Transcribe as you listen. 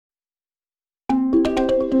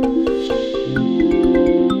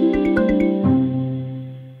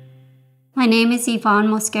My name is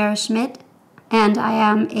Ivonne Schmidt, and I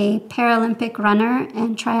am a Paralympic runner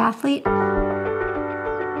and triathlete.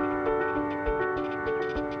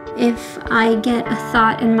 If I get a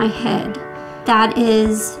thought in my head, that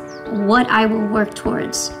is what I will work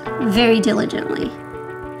towards very diligently.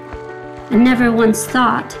 I never once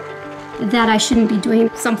thought that I shouldn't be doing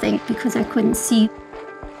something because I couldn't see.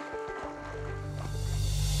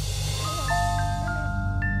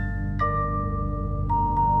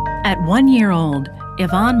 At 1 year old,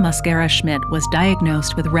 Ivonne Schmidt was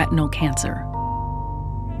diagnosed with retinal cancer.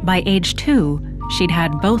 By age 2, she'd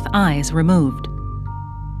had both eyes removed.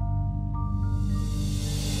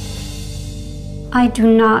 I do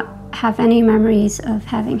not have any memories of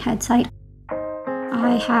having had sight.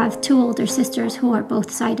 I have 2 older sisters who are both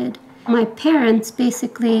sighted. My parents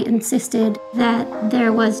basically insisted that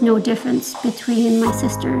there was no difference between my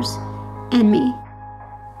sisters and me.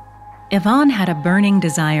 Ivonne had a burning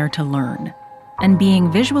desire to learn, and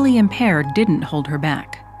being visually impaired didn't hold her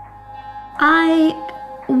back. I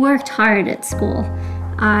worked hard at school.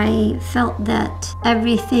 I felt that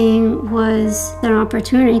everything was an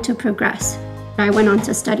opportunity to progress. I went on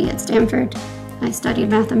to study at Stanford. I studied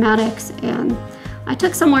mathematics, and I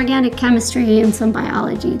took some organic chemistry and some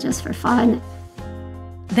biology just for fun.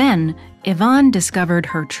 Then, Ivonne discovered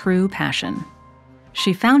her true passion.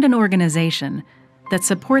 She found an organization that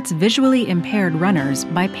supports visually impaired runners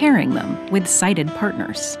by pairing them with sighted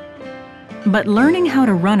partners. But learning how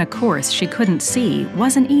to run a course she couldn't see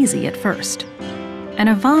wasn't easy at first, and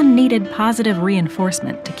Ivonne needed positive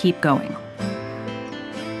reinforcement to keep going.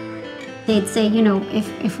 They'd say,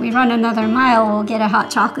 if we run another mile, we'll get a hot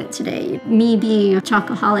chocolate today. Me being a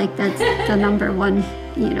chocoholic, that's the number one,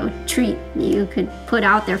 treat you could put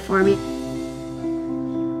out there for me.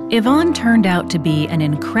 Ivonne turned out to be an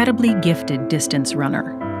incredibly gifted distance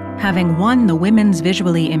runner, having won the women's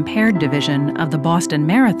visually impaired division of the Boston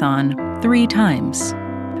Marathon 3 times.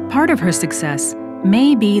 Part of her success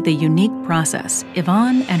may be the unique process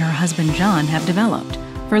Ivonne and her husband John have developed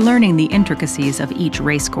for learning the intricacies of each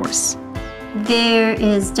race course. There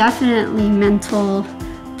is definitely mental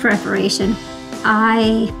preparation.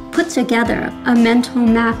 I put together a mental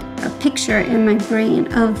map, a picture in my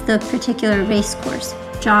brain of the particular race course.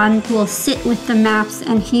 John will sit with the maps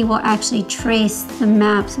and he will actually trace the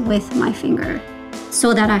maps with my finger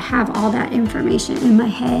so that I have all that information in my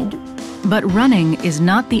head. But running is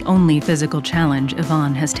not the only physical challenge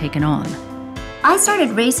Ivonne has taken on. I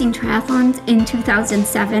started racing triathlons in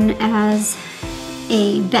 2007 as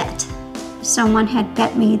a bet. Someone had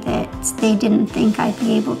bet me that they didn't think I'd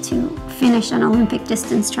be able to finish an Olympic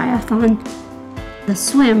distance triathlon. The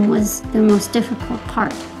swim was the most difficult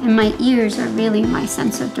part, and my ears are really my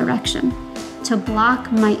sense of direction. To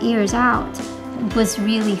block my ears out was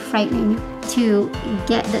really frightening. To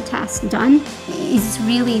get the task done is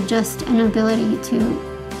really just an ability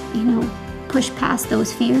to, push past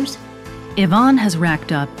those fears. Ivonne has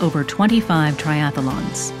racked up over 25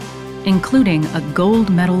 triathlons, including a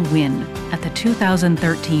gold medal win at the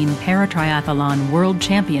 2013 Paratriathlon World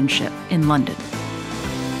Championship in London.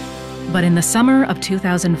 But in the summer of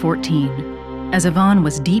 2014, as Ivonne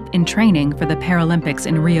was deep in training for the Paralympics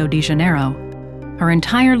in Rio de Janeiro, her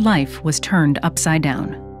entire life was turned upside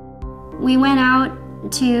down. We went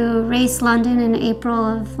out to race London in April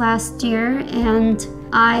of last year, and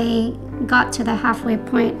I got to the halfway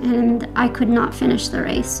point and I could not finish the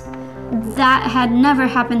race. That had never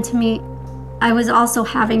happened to me. I was also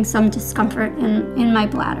having some discomfort in my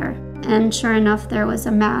bladder, and sure enough, there was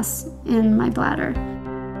a mass in my bladder.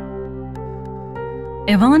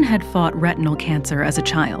 Ivonne had fought retinal cancer as a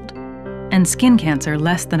child, and skin cancer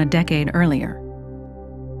less than a decade earlier.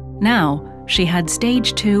 Now, she had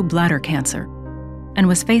stage 2 bladder cancer, and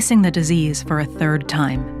was facing the disease for a 3rd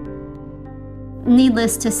time.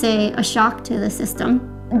 Needless to say, a shock to the system.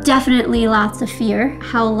 Definitely lots of fear.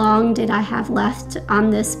 How long did I have left on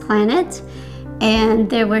this planet? And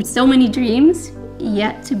there were so many dreams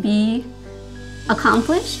yet to be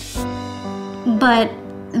accomplished. But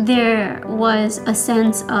there was a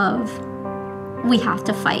sense of, we have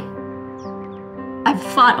to fight. I've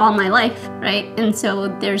fought all my life, right? And so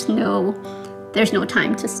there's no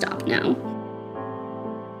time to stop now.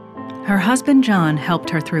 Her husband John helped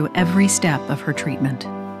her through every step of her treatment.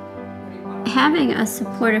 Having a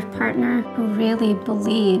supportive partner who really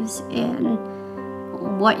believes in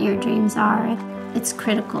what your dreams are, it's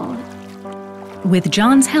critical. With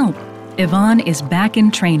John's help, Ivonne is back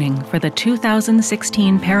in training for the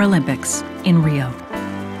 2016 Paralympics in Rio.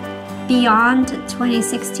 Beyond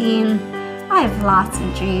 2016, I have lots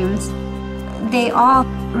of dreams. They all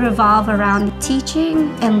revolve around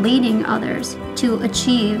teaching and leading others to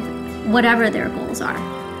achieve whatever their goals are.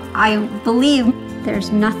 I believe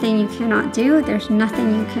there's nothing you cannot do, there's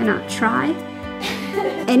nothing you cannot try.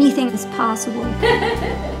 Anything is possible.